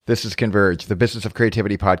This is Converge, the Business of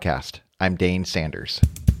Creativity podcast. I'm Dane Sanders.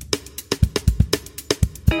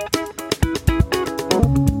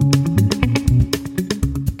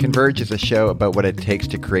 Converge is a show about what it takes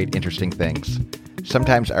to create interesting things.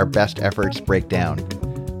 Sometimes our best efforts break down.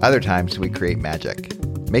 Other times we create magic.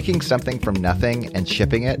 Making something from nothing and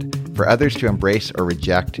shipping it for others to embrace or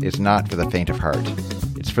reject is not for the faint of heart.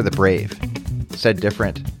 It's for the brave. Said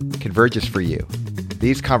different, Converge is for you.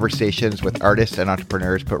 These conversations with artists and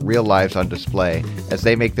entrepreneurs put real lives on display as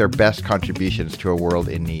they make their best contributions to a world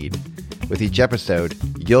in need. With each episode,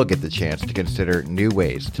 you'll get the chance to consider new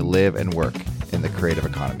ways to live and work in the creative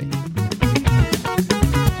economy.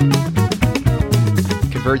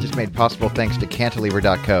 Converge is made possible thanks to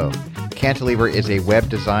Cantilever.co. Cantilever is a web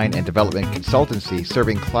design and development consultancy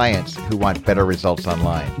serving clients who want better results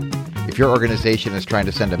online. If your organization is trying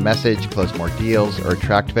to send a message, close more deals, or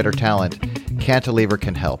attract better talent, Cantilever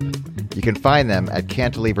can help. You can find them at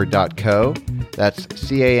Cantilever.co. That's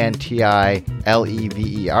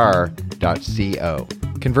Cantilever.co.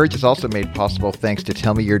 Converge is also made possible thanks to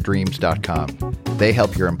TellMeYourDreams.com. They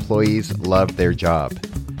help your employees love their job.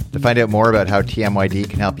 To find out more about how TMYD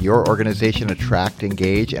can help your organization attract,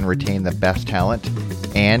 engage, and retain the best talent,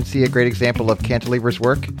 and see a great example of Cantilever's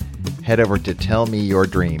work, head over to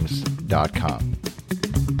TellMeYourDreams.com.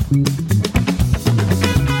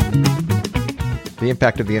 The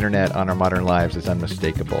impact of the internet on our modern lives is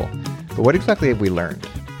unmistakable. But what exactly have we learned?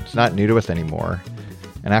 It's not new to us anymore.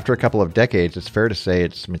 And after a couple of decades, it's fair to say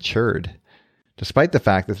it's matured. Despite the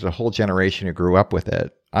fact that there's a whole generation who grew up with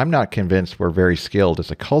it, I'm not convinced we're very skilled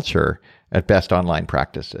as a culture at best online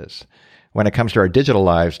practices. When it comes to our digital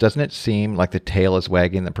lives, doesn't it seem like the tail is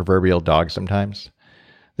wagging the proverbial dog sometimes?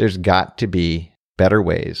 There's got to be better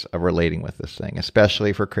ways of relating with this thing,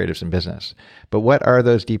 especially for creatives in business. But what are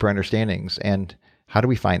those deeper understandings, and how do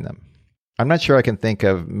we find them? I'm not sure I can think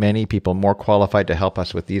of many people more qualified to help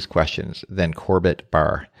us with these questions than Corbett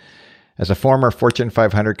Barr. As a former Fortune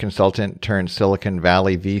 500 consultant turned Silicon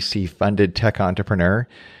Valley VC-funded tech entrepreneur,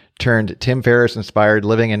 turned Tim Ferriss-inspired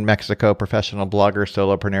living in Mexico professional blogger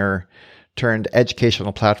solopreneur, turned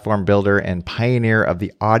educational platform builder and pioneer of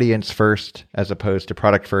the audience first as opposed to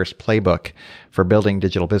product first playbook for building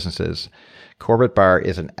digital businesses, Corbett Barr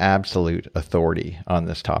is an absolute authority on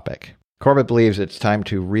this topic. Corbett believes it's time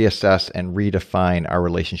to reassess and redefine our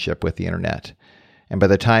relationship with the internet. And by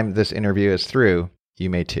the time this interview is through,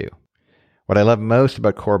 you may too. What I love most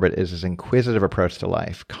about Corbett is his inquisitive approach to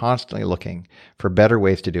life, constantly looking for better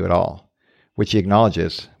ways to do it all, which he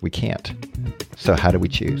acknowledges we can't. So how do we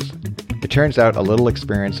choose? It turns out a little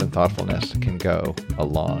experience and thoughtfulness can go a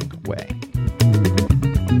long way.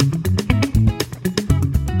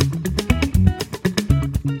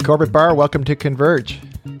 Corbett Barr, welcome to Converge.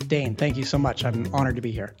 Dane, thank you so much. I'm honored to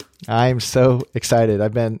be here. I'm so excited.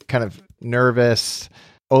 I've been kind of nervous,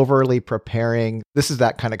 overly preparing. This is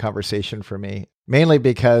that kind of conversation for me, mainly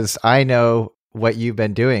because I know what you've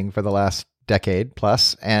been doing for the last decade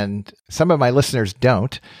plus, and some of my listeners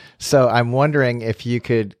don't. So I'm wondering if you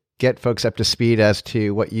could get folks up to speed as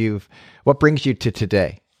to what brings you to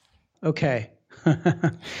today. Okay.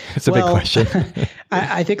 It's a big question.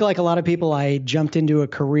 I think like a lot of people, I jumped into a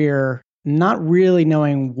career not really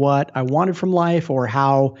knowing what I wanted from life or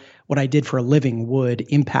how what I did for a living would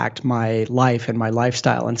impact my life and my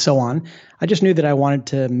lifestyle and so on. I just knew that I wanted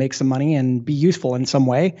to make some money and be useful in some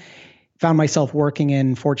way. Found myself working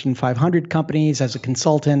in Fortune 500 companies as a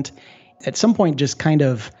consultant. At some point, just kind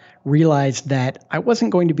of realized that I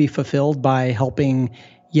wasn't going to be fulfilled by helping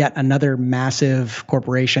yet another massive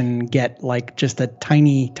corporation get like just a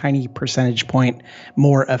tiny, tiny percentage point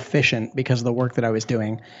more efficient because of the work that I was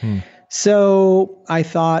doing. So I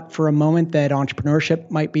thought for a moment that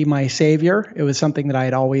entrepreneurship might be my savior. It was something that I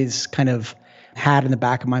had always kind of had in the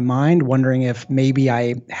back of my mind, wondering if maybe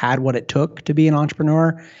I had what it took to be an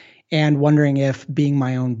entrepreneur, and wondering if being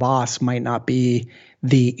my own boss might not be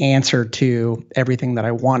the answer to everything that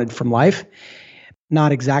I wanted from life.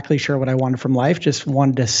 Not exactly sure what I wanted from life, just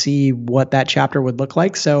wanted to see what that chapter would look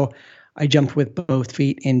like. So I jumped with both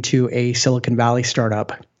feet into a Silicon Valley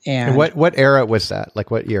startup. And what era was that? Like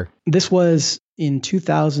what year? This was in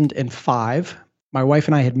 2005. My wife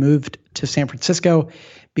and I had moved to San Francisco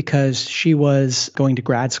because she was going to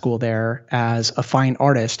grad school there as a fine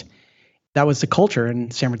artist. That was the culture in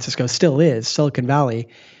San Francisco, still is, Silicon Valley.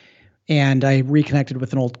 And I reconnected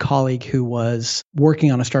with an old colleague who was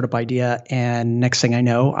working on a startup idea. And next thing I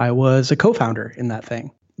know, I was a co-founder in that thing.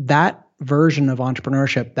 That version of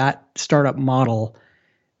entrepreneurship, that startup model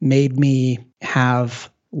made me have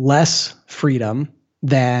less freedom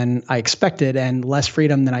than I expected and less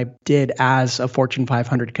freedom than I did as a Fortune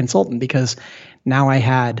 500 consultant, because now I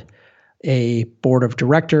had a board of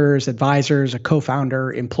directors, advisors, a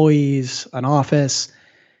co-founder, employees, an office,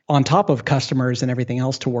 on top of customers and everything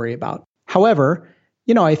else to worry about. However,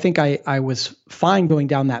 I think I was fine going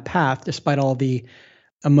down that path despite all the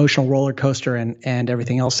emotional roller coaster and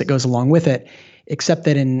everything else that goes along with it, except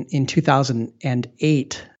that in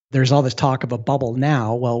 2008, there's all this talk of a bubble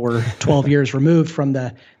now. Well, we're 12 years removed from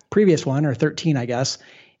the previous one, or 13, I guess.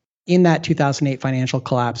 In that 2008 financial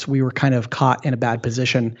collapse, we were kind of caught in a bad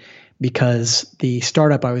position because the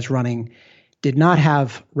startup I was running did not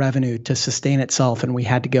have revenue to sustain itself, and we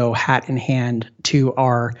had to go hat in hand to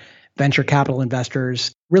our venture capital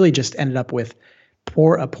investors. Really just ended up with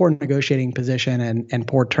a poor negotiating position and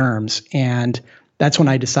poor terms. And that's when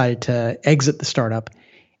I decided to exit the startup.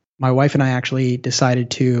 My wife and I actually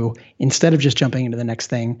decided to, instead of just jumping into the next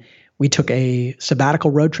thing, we took a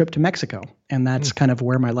sabbatical road trip to Mexico. And that's kind of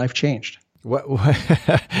where my life changed. What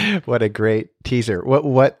what a great teaser.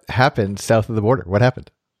 What happened south of the border? What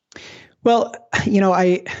happened? Well,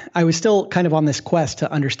 I was still kind of on this quest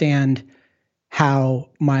to understand how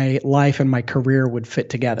my life and my career would fit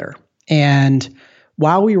together. And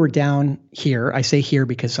while we were down here, I say here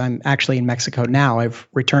because I'm actually in Mexico now. I've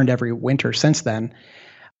returned every winter since then.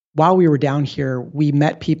 While we were down here, we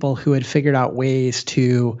met people who had figured out ways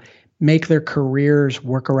to make their careers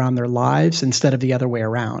work around their lives instead of the other way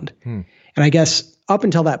around. And I guess up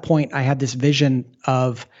until that point, I had this vision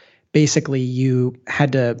of basically you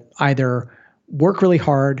had to either work really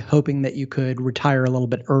hard, hoping that you could retire a little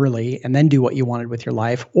bit early and then do what you wanted with your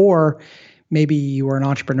life, or maybe you were an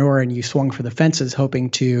entrepreneur and you swung for the fences, hoping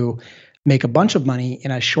to make a bunch of money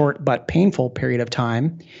in a short but painful period of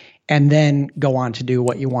time, and then go on to do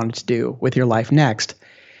what you wanted to do with your life next.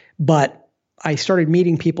 But I started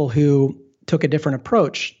meeting people who took a different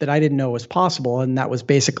approach that I didn't know was possible. And that was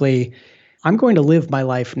basically, I'm going to live my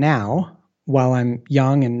life now while I'm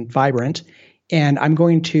young and vibrant, and I'm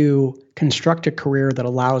going to construct a career that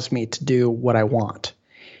allows me to do what I want.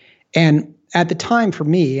 And at the time for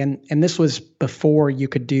me, and this was before you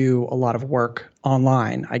could do a lot of work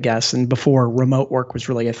online, I guess, and before remote work was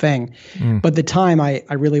really a thing. But at the time, I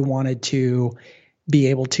really wanted to be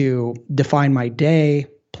able to define my day,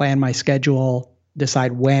 plan my schedule,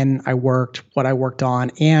 decide when I worked, what I worked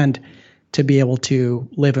on, and to be able to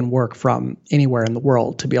live and work from anywhere in the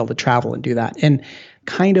world, to be able to travel and do that. And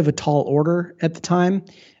kind of a tall order at the time,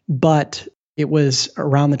 but it was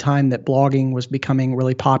around the time that blogging was becoming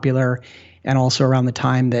really popular, and also around the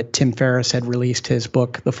time that Tim Ferriss had released his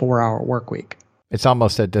book, The 4-Hour Workweek. It's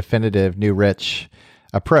almost a definitive new rich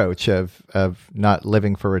approach of not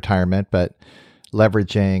living for retirement, but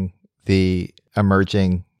leveraging the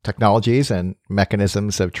emerging technologies and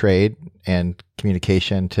mechanisms of trade and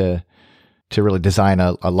communication to really design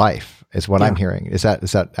a life, is what I'm hearing. Is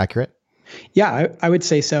that accurate? Yeah, I would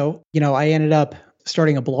say so. I ended up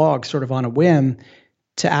starting a blog sort of on a whim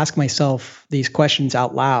to ask myself these questions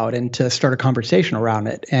out loud and to start a conversation around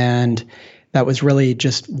it. And that was really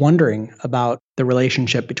just wondering about the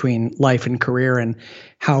relationship between life and career, and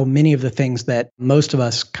how many of the things that most of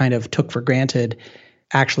us kind of took for granted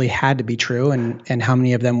actually had to be true, and how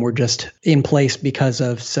many of them were just in place because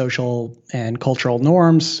of social and cultural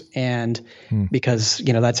norms, and because,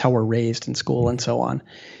 that's how we're raised in school and so on.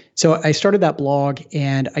 So I started that blog,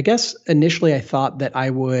 and I guess initially I thought that I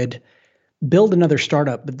would build another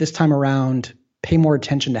startup, but this time around pay more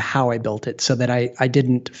attention to how I built it, so that I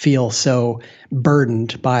didn't feel so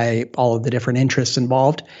burdened by all of the different interests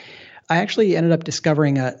involved. I actually ended up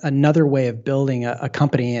discovering another way of building a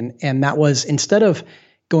company, and that was, instead of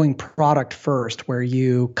going product first, where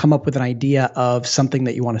you come up with an idea of something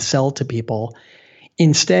that you want to sell to people,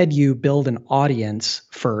 instead you build an audience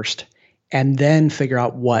first and then figure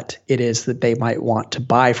out what it is that they might want to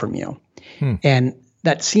buy from you. And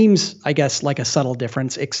that seems, I guess, like a subtle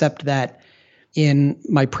difference, except that in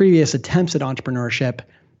my previous attempts at entrepreneurship,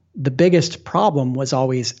 the biggest problem was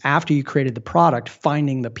always, after you created the product,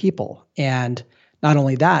 finding the people. And not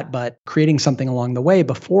only that, but creating something along the way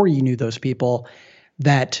before you knew those people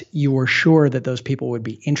that you were sure that those people would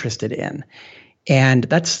be interested in. And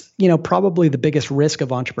that's, probably the biggest risk of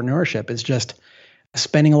entrepreneurship, is just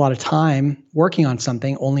spending a lot of time working on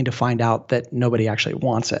something only to find out that nobody actually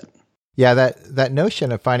wants it. Yeah, that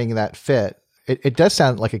notion of finding that fit, it does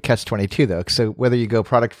sound like a catch-22 though. So whether you go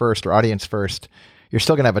product first or audience first, you're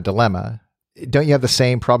still going to have a dilemma. Don't you have the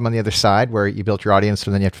same problem on the other side, where you built your audience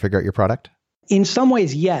and then you have to figure out your product? In some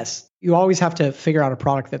ways, yes. You always have to figure out a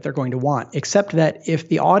product that they're going to want, except that if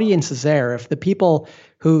the audience is there, if the people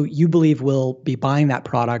who you believe will be buying that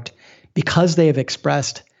product, because they have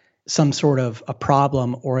expressed some sort of a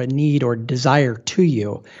problem or a need or desire to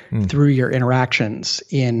you through your interactions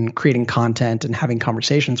in creating content and having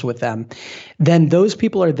conversations with them, then those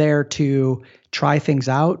people are there to try things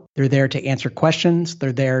out. They're there to answer questions.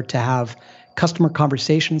 They're there to have customer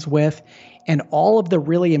conversations with, and all of the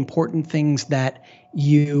really important things that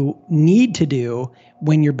you need to do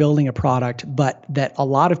when you're building a product, but that a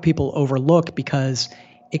lot of people overlook because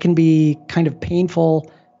it can be kind of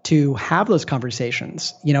painful to have those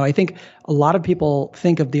conversations. I think a lot of people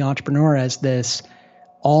think of the entrepreneur as this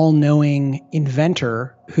all-knowing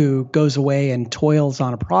inventor who goes away and toils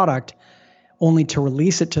on a product only to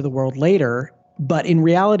release it to the world later. But in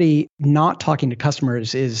reality, not talking to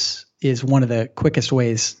customers is one of the quickest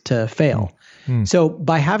ways to fail. So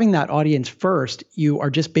by having that audience first, you are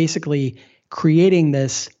just basically creating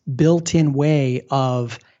this built-in way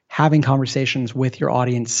of having conversations with your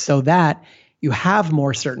audience so that you have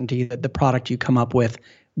more certainty that the product you come up with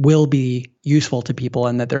will be useful to people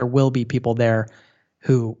and that there will be people there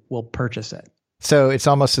who will purchase it. So it's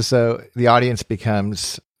almost as though the audience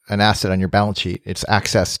becomes an asset on your balance sheet. It's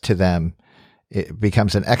access to them. It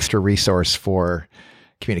becomes an extra resource for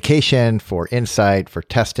communication, for insight, for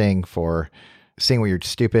testing, for seeing where you're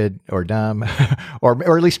stupid or dumb,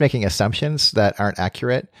 or at least making assumptions that aren't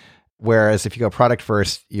accurate. Whereas if you go product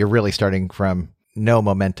first, you're really starting from no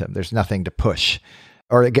momentum. There's nothing to push,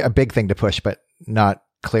 or a big thing to push, but not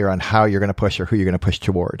clear on how you're going to push or who you're going to push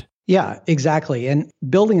toward. Yeah, exactly. And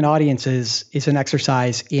building an audience is an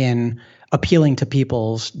exercise in appealing to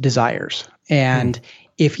people's desires. And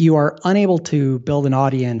if you are unable to build an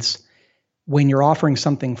audience when you're offering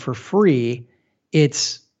something for free,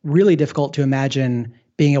 it's really difficult to imagine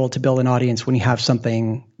being able to build an audience when you have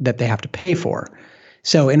something that they have to pay for.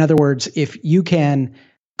 So in other words, if you can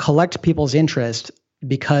collect people's interest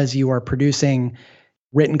because you are producing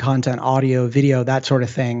written content, audio, video, that sort of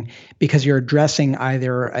thing, because you're addressing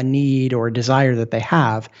either a need or a desire that they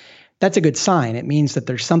have, that's a good sign. It means that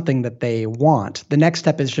there's something that they want. The next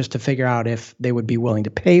step is just to figure out if they would be willing to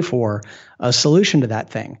pay for a solution to that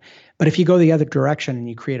thing. But if you go the other direction and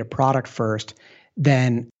you create a product first,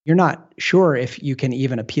 then you're not sure if you can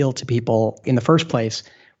even appeal to people in the first place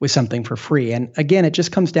with something for free. And again, it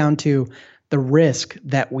just comes down to the risk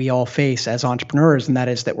that we all face as entrepreneurs, and that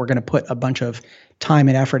is that we're going to put a bunch of time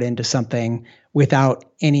and effort into something without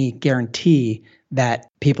any guarantee that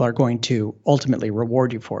people are going to ultimately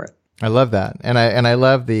reward you for it. I love that. And I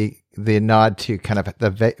love the nod to kind of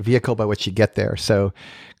the vehicle by which you get there. So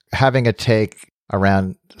having a take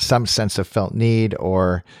around some sense of felt need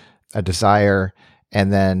or a desire,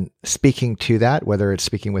 and then speaking to that, whether it's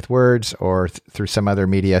speaking with words or through some other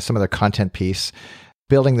media, some other content piece,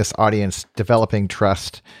 building this audience, developing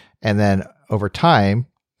trust, and then over time,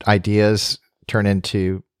 ideas turn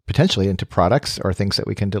into potentially into products or things that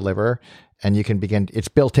we can deliver, and you can begin, it's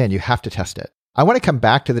built in, you have to test it. I want to come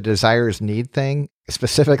back to the desires need thing,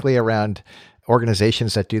 specifically around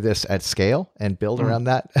organizations that do this at scale and build around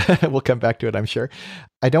that. We'll come back to it, I'm sure.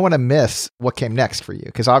 I don't want to miss what came next for you,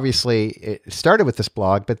 because obviously it started with this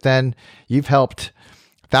blog, but then you've helped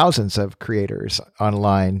thousands of creators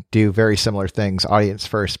online do very similar things, audience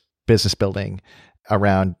first, business building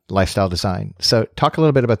around lifestyle design. So talk a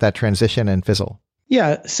little bit about that transition and fizzle.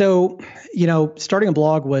 Yeah. So, starting a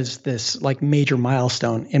blog was this like major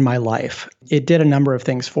milestone in my life. It did a number of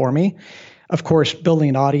things for me. Of course, building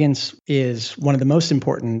an audience is one of the most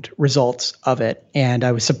important results of it. And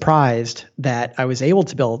I was surprised that I was able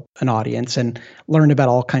to build an audience and learn about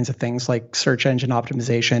all kinds of things like search engine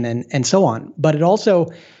optimization and so on. But it also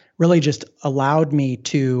really just allowed me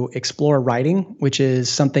to explore writing, which is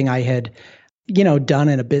something I had, done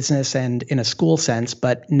in a business and in a school sense,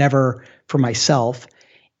 but never for myself.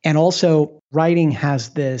 And also, writing has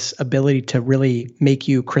this ability to really make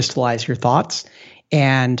you crystallize your thoughts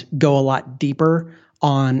and go a lot deeper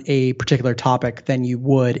on a particular topic than you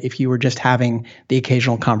would if you were just having the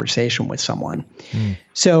occasional conversation with someone.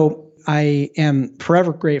 So I am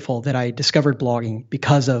forever grateful that I discovered blogging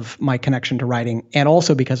because of my connection to writing and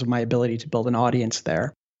also because of my ability to build an audience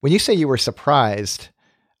there. When you say you were surprised,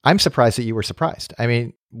 I'm surprised that you were surprised. I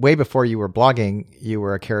mean, way before you were blogging, you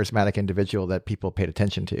were a charismatic individual that people paid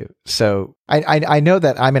attention to. So I know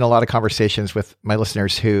that I'm in a lot of conversations with my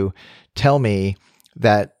listeners who tell me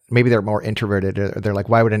that maybe they're more introverted, or they're like,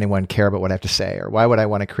 why would anyone care about what I have to say? Or why would I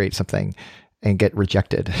want to create something and get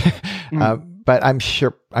rejected? But I'm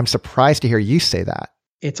surprised to hear you say that.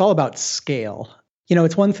 It's all about scale.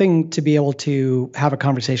 It's one thing to be able to have a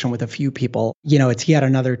conversation with a few people. It's yet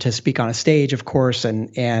another to speak on a stage, of course,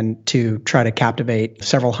 and to try to captivate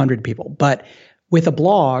several hundred people. But with a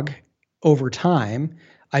blog, over time,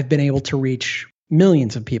 I've been able to reach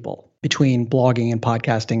millions of people between blogging and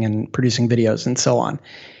podcasting and producing videos and so on.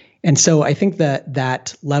 And so I think that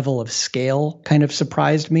that level of scale kind of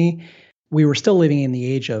surprised me. We were still living in the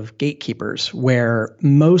age of gatekeepers, where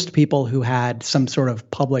most people who had some sort of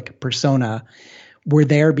public persona were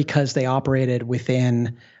there because they operated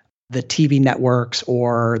within the TV networks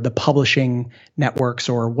or the publishing networks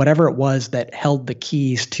or whatever it was that held the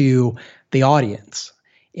keys to the audience.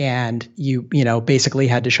 And you basically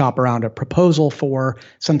had to shop around a proposal for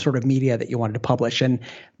some sort of media that you wanted to publish. And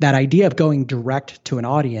that idea of going direct to an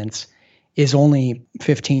audience is only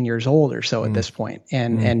 15 years old or so at this point,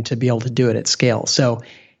 and to be able to do it at scale. So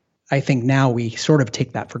I think now we sort of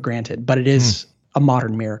take that for granted, but it is a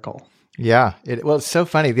modern miracle. Yeah. It's so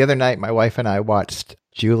funny. The other night, my wife and I watched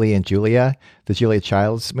Julie and Julia, the Julia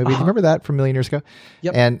Childs movie. Do you remember that from a million years ago?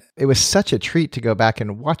 Yep. And it was such a treat to go back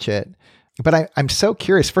and watch it. But I'm so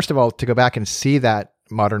curious, first of all, to go back and see that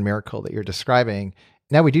modern miracle that you're describing.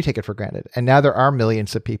 Now we do take it for granted. And now there are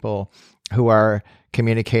millions of people who are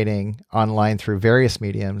communicating online through various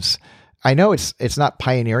mediums. I know it's not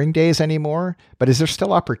pioneering days anymore, but is there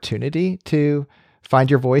still opportunity to find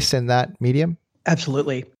your voice in that medium?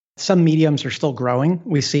 Absolutely. Some mediums are still growing.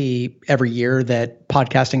 We see every year that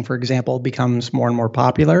podcasting, for example, becomes more and more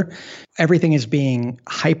popular. Everything is being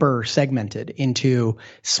hyper segmented into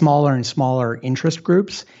smaller and smaller interest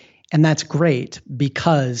groups. And that's great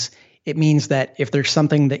because it means that if there's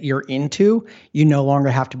something that you're into, you no longer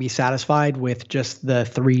have to be satisfied with just the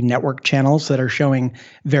 3 network channels that are showing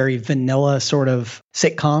very vanilla sort of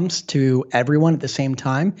sitcoms to everyone at the same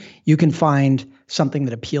time. You can find something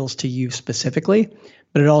that appeals to you specifically,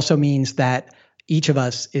 but it also means that each of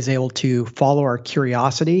us is able to follow our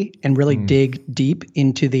curiosity and really dig deep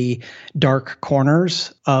into the dark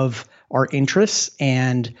corners of our interests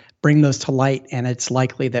and bring those to light. And it's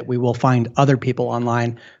likely that we will find other people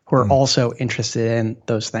online who are also interested in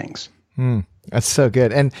those things. That's so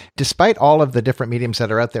good. And despite all of the different mediums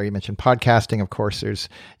that are out there, you mentioned podcasting, of course, there's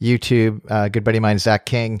YouTube. A good buddy of mine, Zach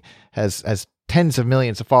King, has tens of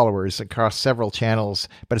millions of followers across several channels,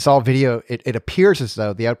 but it's all video. It appears as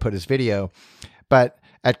though the output is video. But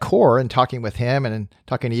at core, and talking with him and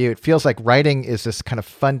talking to you, it feels like writing is this kind of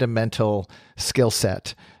fundamental skill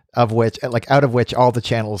set of which, out of which all the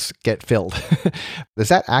channels get filled. Is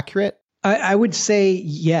that accurate? I would say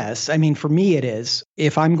yes. I mean, for me, it is.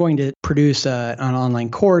 If I'm going to produce an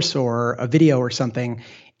online course or a video or something,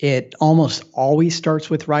 it almost always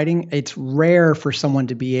starts with writing. It's rare for someone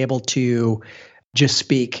to be able to just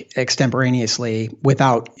speak extemporaneously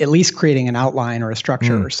without at least creating an outline or a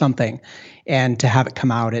structure or something, and to have it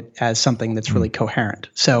come out as something that's really coherent.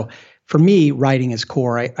 So for me, writing is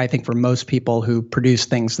core. I think for most people who produce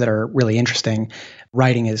things that are really interesting,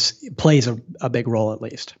 writing plays a big role at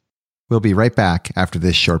least. We'll be right back after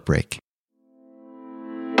this short break.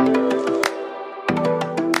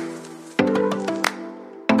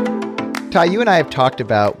 Ty, you and I have talked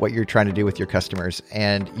about what you're trying to do with your customers,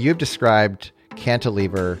 and you've described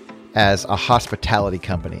Cantilever as a hospitality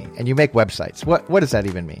company, and you make websites. What does that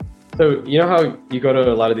even mean? So you know how you go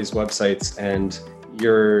to a lot of these websites and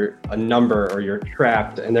you're a number or you're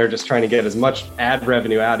trapped and they're just trying to get as much ad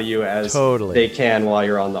revenue out of you as they can while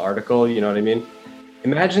you're on the article, you know what I mean?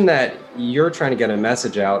 Imagine that you're trying to get a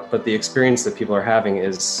message out, but the experience that people are having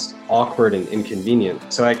is awkward and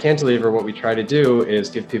inconvenient. So at Cantilever, what we try to do is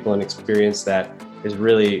give people an experience that is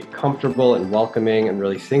really comfortable and welcoming and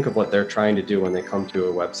really think of what they're trying to do when they come to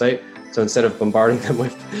a website. So instead of bombarding them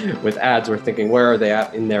with ads, we're thinking, where are they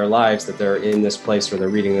at in their lives that they're in this place where they're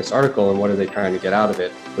reading this article and what are they trying to get out of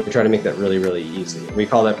it? We try to make that really, really easy. We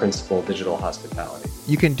call that principle digital hospitality.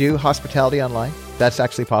 You can do hospitality online? That's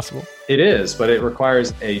actually possible? It is, but it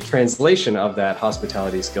requires a translation of that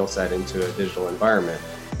hospitality skill set into a digital environment.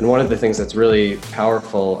 And one of the things that's really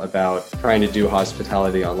powerful about trying to do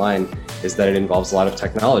hospitality online is that it involves a lot of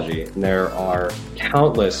technology. And there are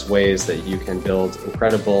countless ways that you can build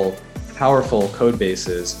incredible, powerful code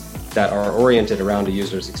bases that are oriented around a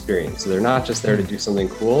user's experience. So they're not just there to do something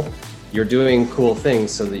cool. You're doing cool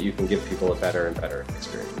things so that you can give people a better and better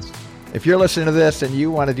experience. If you're listening to this and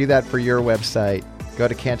you want to do that for your website, go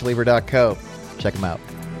to cantilever.co. Check them out.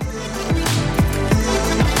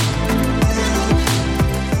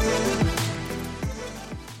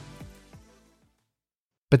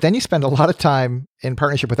 But then you spend a lot of time in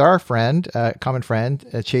partnership with our friend, common friend,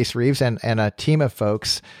 Chase Reeves, and a team of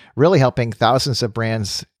folks really helping thousands of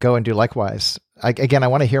brands go and do likewise. I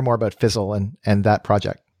want to hear more about Fizzle and that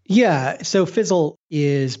project. Yeah. So Fizzle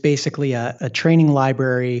is basically a training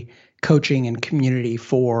library, coaching and community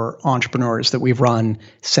for entrepreneurs that we've run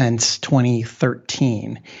since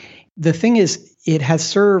 2013. The thing is, it has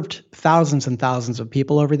served thousands and thousands of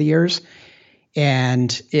people over the years.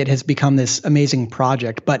 And it has become this amazing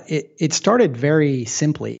project. But it started very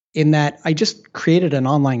simply in that I just created an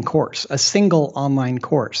online course, a single online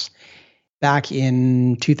course back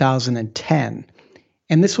in 2010.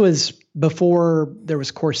 And this was before there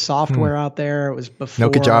was course software out there. It was before. No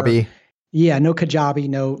Kajabi. Yeah, no Kajabi,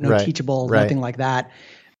 no Right. Teachable, Right. nothing like that.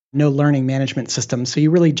 No learning management system. So you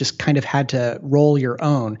really just kind of had to roll your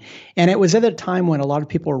own. And it was at a time when a lot of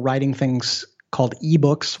people were writing things called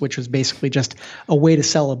ebooks, which was basically just a way to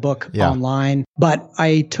sell a book online. But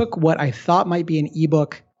I took what I thought might be an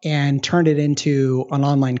ebook and turned it into an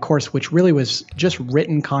online course, which really was just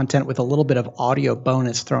written content with a little bit of audio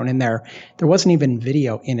bonus thrown in there. There wasn't even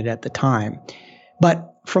video in it at the time.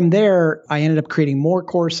 But from there, I ended up creating more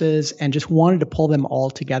courses and just wanted to pull them all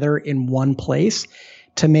together in one place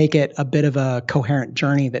to make it a bit of a coherent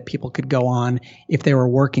journey that people could go on if they were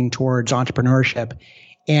working towards entrepreneurship.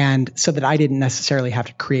 And so that I didn't necessarily have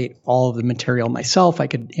to create all of the material myself. I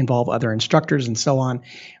could involve other instructors and so on.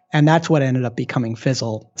 And that's what ended up becoming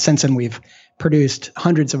Fizzle. Since then, we've produced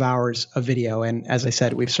hundreds of hours of video. And as I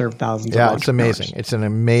said, we've served thousands of Yeah, it's amazing. It's an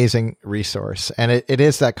amazing resource. And it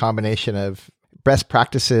is that combination of best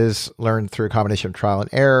practices learned through a combination of trial and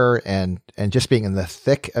error and just being in the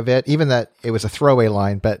thick of it. Even that it was a throwaway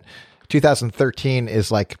line, but 2013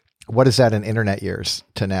 is like, what is that in internet years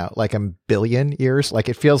to now? Like a billion years? Like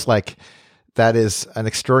it feels like that is an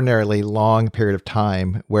extraordinarily long period of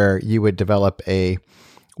time where you would develop a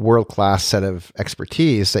world-class set of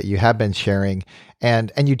expertise that you have been sharing,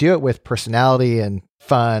 and you do it with personality and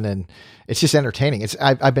fun, and it's just entertaining.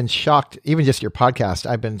 I've been shocked, even just your podcast,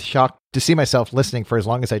 I've been shocked to see myself listening for as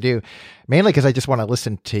long as I do, mainly because I just want to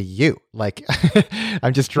listen to you. Like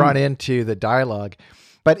I'm just drawn into the dialogue.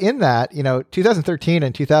 But in that, 2013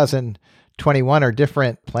 and 2021 are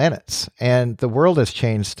different planets, and the world has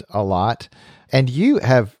changed a lot. And you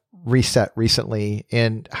have reset recently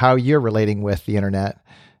in how you're relating with the internet.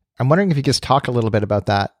 I'm wondering if you could just talk a little bit about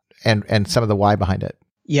that and some of the why behind it.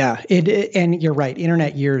 Yeah, and you're right.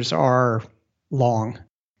 Internet years are long.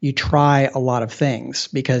 You try a lot of things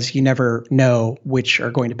because you never know which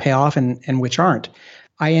are going to pay off and which aren't.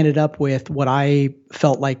 I ended up with what I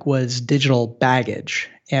felt like was digital baggage.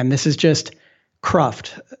 And this is just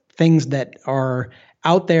cruft, things that are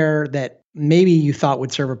out there that maybe you thought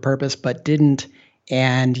would serve a purpose, but didn't.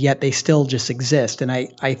 And yet they still just exist. And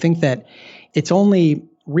I think that it's only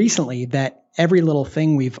recently that every little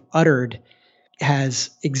thing we've uttered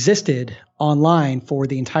has existed online for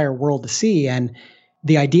the entire world to see. And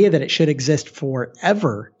the idea that it should exist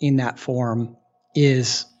forever in that form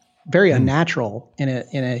is very unnatural in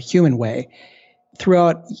a human way.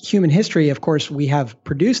 Throughout human history, of course, we have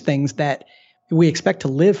produced things that we expect to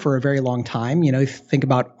live for a very long time. Think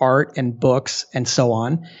about art and books and so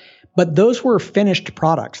on. But those were finished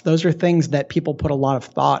products. Those are things that people put a lot of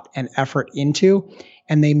thought and effort into,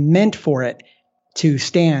 and they meant for it to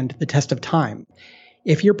stand the test of time.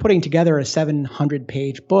 If you're putting together a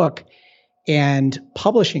 700-page book and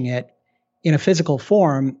publishing it in a physical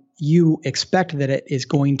form, you expect that it is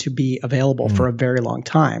going to be available for a very long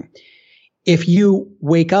time. If you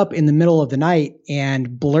wake up in the middle of the night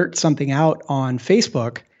and blurt something out on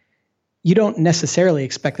Facebook, you don't necessarily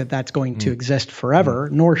expect that that's going to exist forever,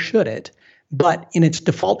 nor should it. But in its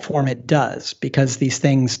default form, it does, because these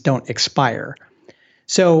things don't expire.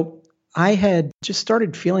 So I had just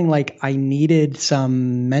started feeling like I needed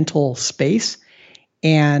some mental space.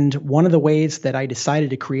 And one of the ways that I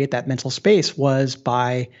decided to create that mental space was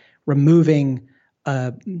by removing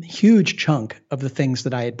a huge chunk of the things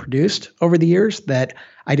that I had produced over the years that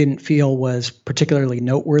I didn't feel was particularly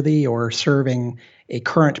noteworthy or serving a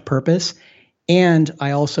current purpose. And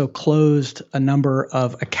I also closed a number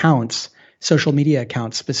of accounts, social media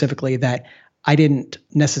accounts specifically, that I didn't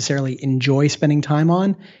necessarily enjoy spending time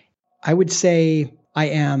on. I would say I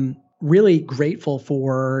am really grateful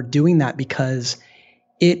for doing that because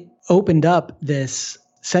it opened up this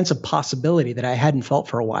sense of possibility that I hadn't felt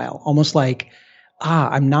for a while, almost like,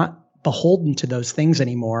 I'm not beholden to those things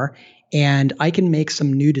anymore, and I can make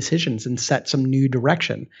some new decisions and set some new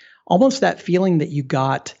direction. Almost that feeling that you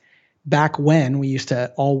got back when we used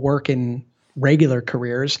to all work in regular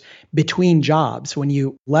careers between jobs. When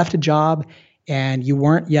you left a job and you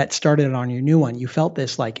weren't yet started on your new one, you felt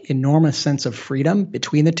this like enormous sense of freedom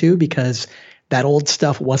between the two because that old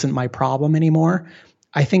stuff wasn't my problem anymore.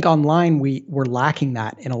 I think online we're lacking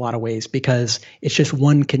that in a lot of ways because it's just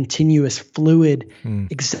one continuous fluid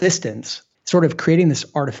existence, sort of creating this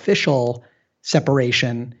artificial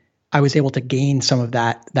separation I was able to gain some of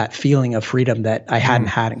that feeling of freedom that I hadn't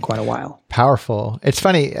had in quite a while. Powerful. It's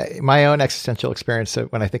funny, my own existential experience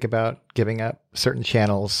when I think about giving up certain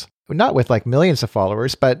channels, not with like millions of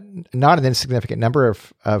followers, but not an insignificant number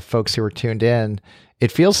of folks who are tuned in,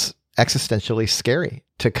 it feels existentially scary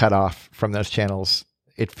to cut off from those channels.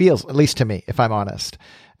 It feels, at least to me, if I'm honest.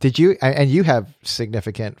 Did you, and you have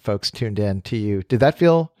significant folks tuned in to you, did that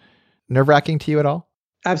feel nerve-wracking to you at all?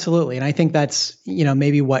 Absolutely. And I think that's,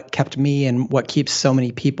 maybe what kept me and what keeps so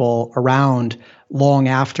many people around long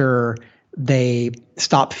after they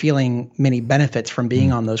stop feeling many benefits from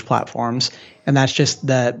being on those platforms. And that's just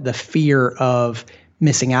the fear of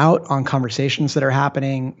missing out on conversations that are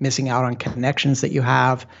happening, missing out on connections that you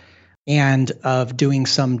have, and of doing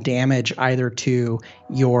some damage either to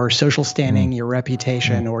your social standing, your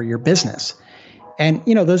reputation, or your business. And,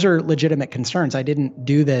 those are legitimate concerns. I didn't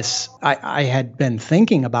do this. I had been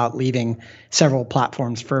thinking about leaving several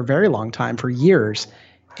platforms for a very long time, for years,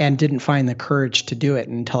 and didn't find the courage to do it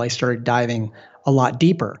until I started diving a lot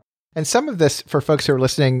deeper. And some of this, for folks who are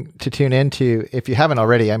listening to tune into, if you haven't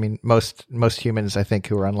already, I mean, most humans, I think,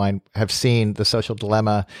 who are online have seen The Social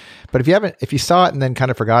Dilemma. But if you saw it and then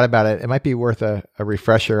kind of forgot about it, it might be worth a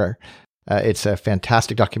refresher. It's a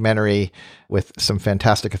fantastic documentary with some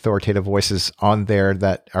fantastic authoritative voices on there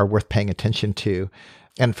that are worth paying attention to.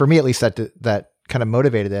 And for me, at least, that kind of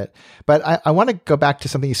motivated it. But I want to go back to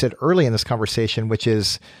something you said early in this conversation, which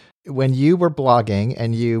is when you were blogging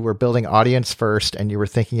and you were building audience first and you were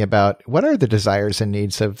thinking about what are the desires and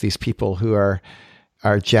needs of these people who are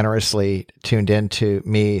generously tuned in to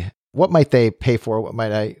me, what might they pay for? What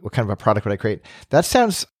kind of a product would I create? That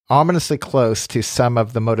sounds ominously close to some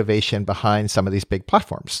of the motivation behind some of these big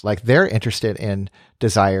platforms. Like they're interested in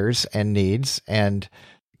desires and needs. And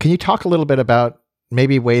can you talk a little bit about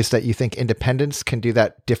maybe ways that you think independents can do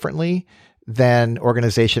that differently than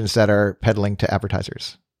organizations that are peddling to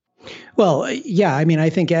advertisers? Well, yeah. I mean, I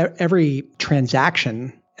think every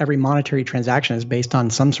monetary transaction is based on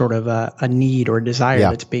some sort of a need or desire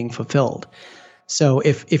that's being fulfilled. So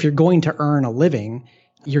if you're going to earn a living,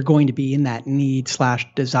 you're going to be in that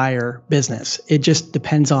need/desire business. It just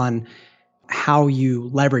depends on how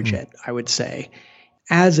you leverage it, I would say.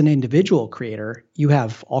 As an individual creator, you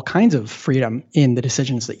have all kinds of freedom in the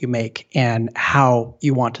decisions that you make and how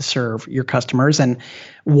you want to serve your customers and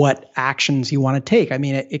what actions you want to take. I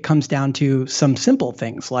mean, it comes down to some simple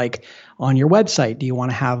things like on your website, do you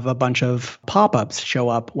want to have a bunch of pop-ups show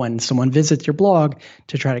up when someone visits your blog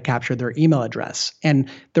to try to capture their email address? And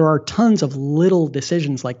there are tons of little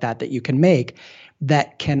decisions like that you can make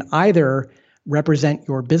that can either represent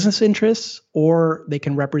your business interests or they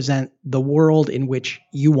can represent the world in which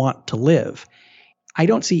you want to live. I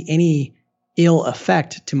don't see any ill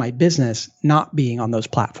effect to my business not being on those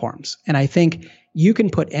platforms. And I think you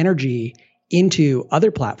can put energy into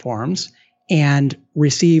other platforms and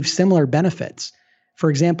receive similar benefits.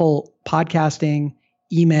 For example, podcasting,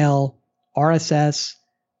 email, RSS,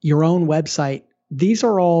 your own website, these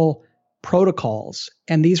are all protocols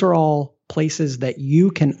and these are all places that you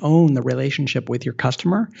can own the relationship with your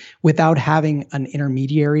customer without having an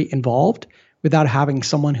intermediary involved, without having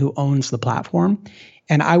someone who owns the platform.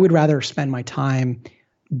 And I would rather spend my time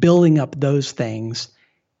building up those things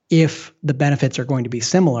if the benefits are going to be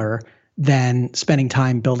similar than spending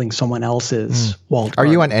time building someone else's walled garden.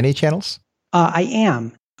 Are you on any channels? I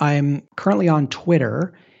am. I'm currently on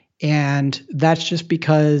Twitter, and that's just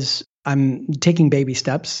because I'm taking baby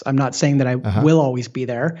steps. I'm not saying that I will always be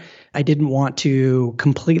there. I didn't want to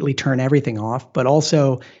completely turn everything off, but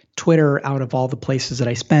also Twitter, out of all the places that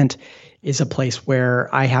I spent, is a place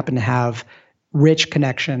where I happen to have rich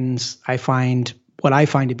connections. I find what I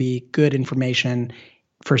find to be good information,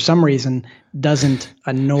 for some reason, doesn't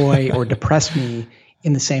annoy or depress me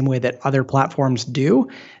in the same way that other platforms do.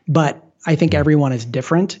 But I think everyone is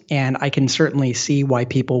different, and I can certainly see why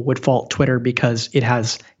people would fault Twitter because it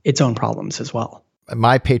has its own problems as well.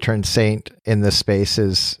 My patron saint in this space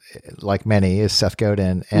is, like many, is Seth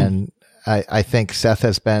Godin. And I think Seth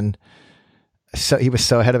has been, he was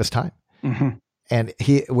so ahead of his time. And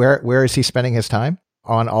where is he spending his time?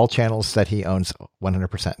 On all channels that he owns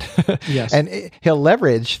 100%. Yes. And he'll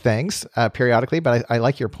leverage things periodically, but I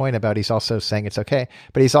like your point about he's also saying it's okay,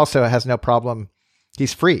 but he's also has no problem.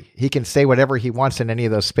 He's free. He can say whatever he wants in any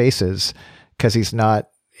of those spaces because he's not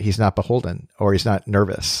beholden or he's not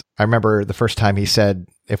nervous. I remember the first time he said,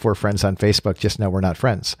 if we're friends on Facebook, just know we're not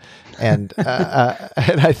friends. And, and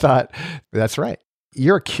I thought, that's right.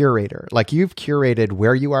 You're a curator. Like you've curated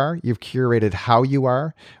where you are, you've curated how you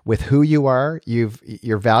are, with who you are.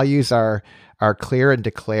 Your values are clear and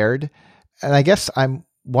declared. And I guess I'm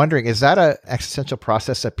wondering, is that an existential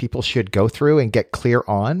process that people should go through and get clear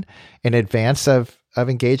on in advance of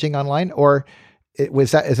engaging online? Or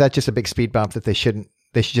is that just a big speed bump that they should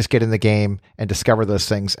just get in the game and discover those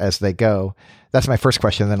things as they go? That's my first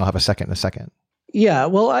question. Then I'll have a second in a second. Yeah,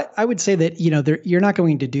 well, I would say that, you're not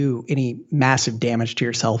going to do any massive damage to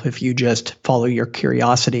yourself if you just follow your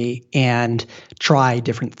curiosity and try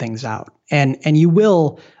different things out. And you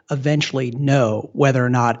will eventually know whether or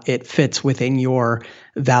not it fits within your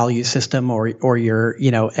value system or your,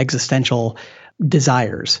 existential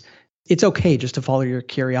desires. It's okay just to follow your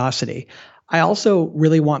curiosity. I also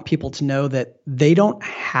really want people to know that they don't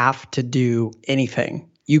have to do anything.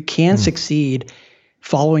 You can succeed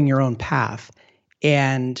following your own path.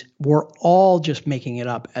 And we're all just making it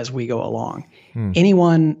up as we go along.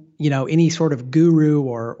 Anyone, any sort of guru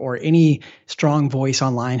or any strong voice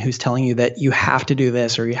online who's telling you that you have to do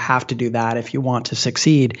this or you have to do that if you want to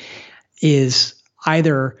succeed is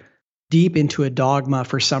either deep into a dogma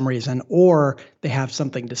for some reason, or they have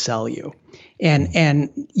something to sell you.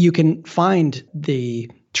 And you can find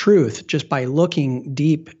the truth just by looking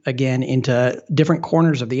deep again into different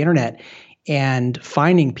corners of the internet and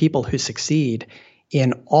finding people who succeed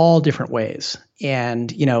in all different ways.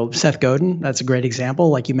 And, Seth Godin, that's a great example.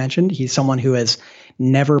 Like you mentioned, he's someone who has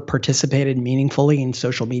never participated meaningfully in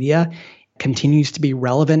social media, continues to be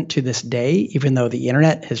relevant to this day, even though the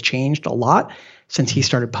internet has changed a lot since he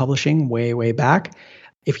started publishing way, way back.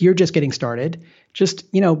 If you're just getting started, just,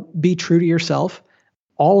 be true to yourself.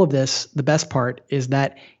 All of this, the best part is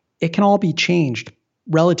that it can all be changed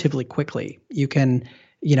relatively quickly. You can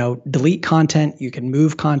delete content, you can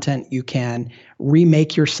move content, you can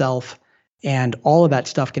remake yourself, and all of that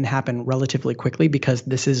stuff can happen relatively quickly because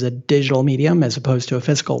this is a digital medium as opposed to a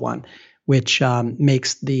physical one, which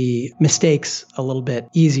makes the mistakes a little bit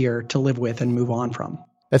easier to live with and move on from.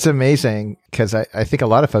 That's amazing, because I think a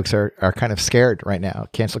lot of folks are kind of scared right now,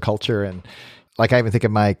 cancel culture. And like, I even think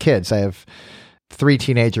of my kids. I have 3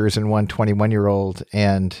 teenagers and 1 21-year-old,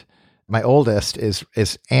 and my oldest is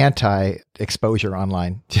anti-exposure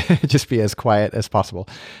online, just be as quiet as possible,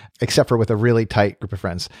 except for with a really tight group of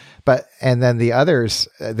friends. And then the others,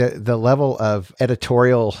 the level of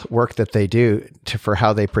editorial work that they do for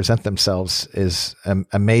how they present themselves is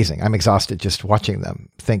amazing. I'm exhausted just watching them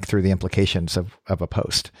think through the implications of a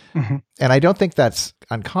post. Mm-hmm. And I don't think that's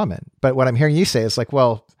uncommon. But what I'm hearing you say is like,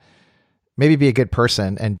 well, maybe be a good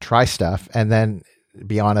person and try stuff and then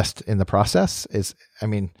be honest in the process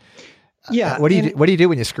yeah. What do you do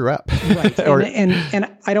when you screw up? Right. and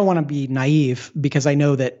I don't want to be naive, because I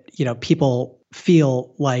know that, people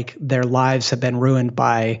feel like their lives have been ruined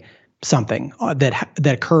by something that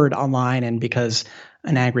occurred online, and because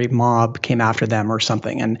an angry mob came after them or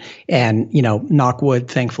something. And knock wood,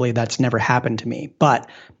 thankfully that's never happened to me. But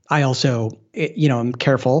I also, I'm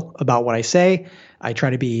careful about what I say. I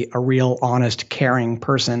try to be a real, honest, caring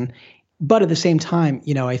person. But at the same time,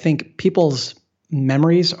 I think people's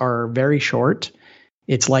memories are very short.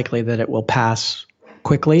 It's likely that it will pass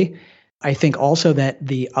quickly. I think also that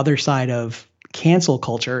the other side of cancel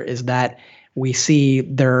culture is that we see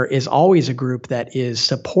there is always a group that is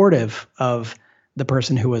supportive of the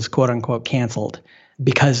person who was quote unquote canceled,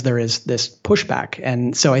 because there is this pushback.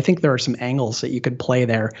 And so I think there are some angles that you could play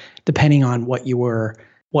there depending on what you were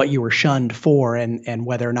shunned for, and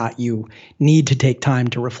whether or not you need to take time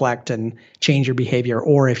to reflect and change your behavior,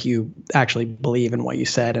 or if you actually believe in what you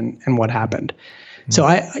said and what happened. Mm-hmm. So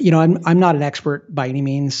I'm not an expert by any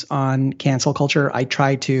means on cancel culture. I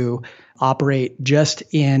try to operate just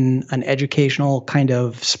in an educational kind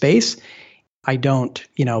of space. I don't,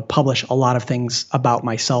 publish a lot of things about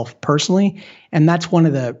myself personally. And that's one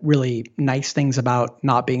of the really nice things about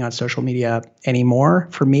not being on social media anymore,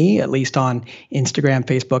 for me, at least on Instagram,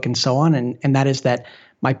 Facebook, and so on. And that is that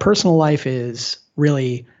my personal life is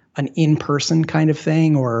really an in-person kind of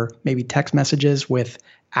thing, or maybe text messages with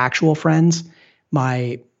actual friends.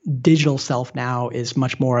 My digital self now is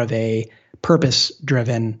much more of a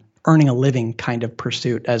purpose-driven, earning a living kind of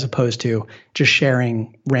pursuit, as opposed to just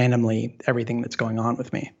sharing randomly everything that's going on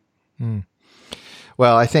with me. Mm.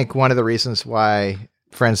 Well, I think one of the reasons why,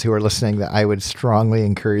 friends who are listening, that I would strongly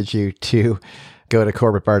encourage you to go to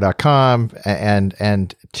corbettbarr.com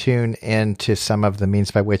and tune into some of the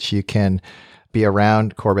means by which you can be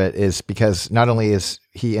around Corbett, is because not only is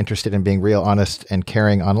he interested in being real, honest, and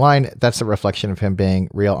caring online, that's a reflection of him being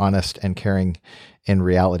real, honest, and caring in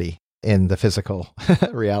reality, in the physical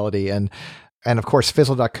reality. And of course,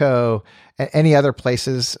 Fizzle.co and any other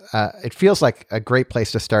places. It feels like a great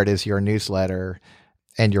place to start is your newsletter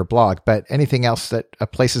and your blog, but anything else that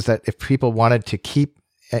places that if people wanted to keep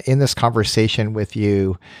in this conversation with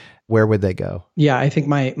you, where would they go? Yeah, I think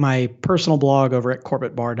my personal blog over at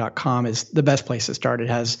corbettbar.com is the best place to start. It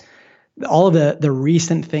has all of the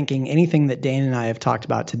recent thinking, anything that Dane and I have talked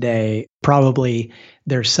about today. Probably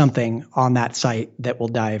there's something on that site that will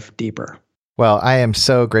dive deeper. Well, I am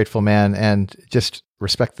so grateful, man, and just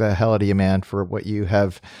respect the hell out of you, man, for what you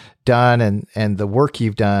have done and the work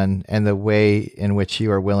you've done and the way in which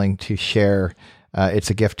you are willing to share. It's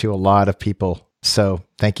a gift to a lot of people. So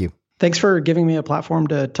thank you. Thanks for giving me a platform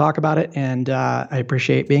to talk about it. And I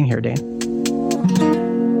appreciate being here, Dane.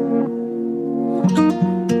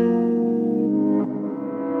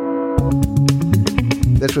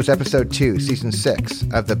 This was episode 2, season 6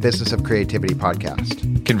 of the Business of Creativity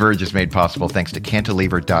podcast. Converge is made possible thanks to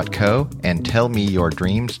Cantilever.co and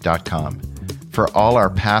TellMeYourDreams.com. For all our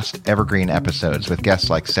past evergreen episodes with guests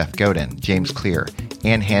like Seth Godin, James Clear,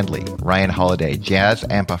 Ann Handley, Ryan Holiday, Jazz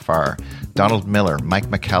Ampafar, Donald Miller, Mike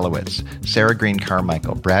McAllowitz, Sarah Green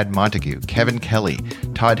Carmichael, Brad Montague, Kevin Kelly,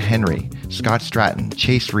 Todd Henry, Scott Stratton,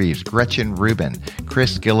 Chase Reeves, Gretchen Rubin,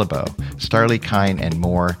 Chris Guillebeau, Starlee Kine, and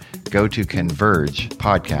more, go to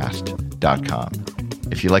convergepodcast.com.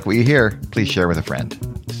 If you like what you hear, please share with a friend.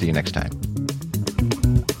 See you next time.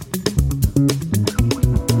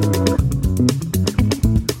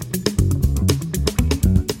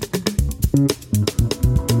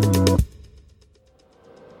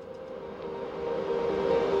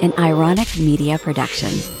 An Ironic Media production.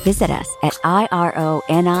 Visit us at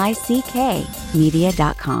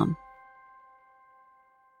ironickmedia.com.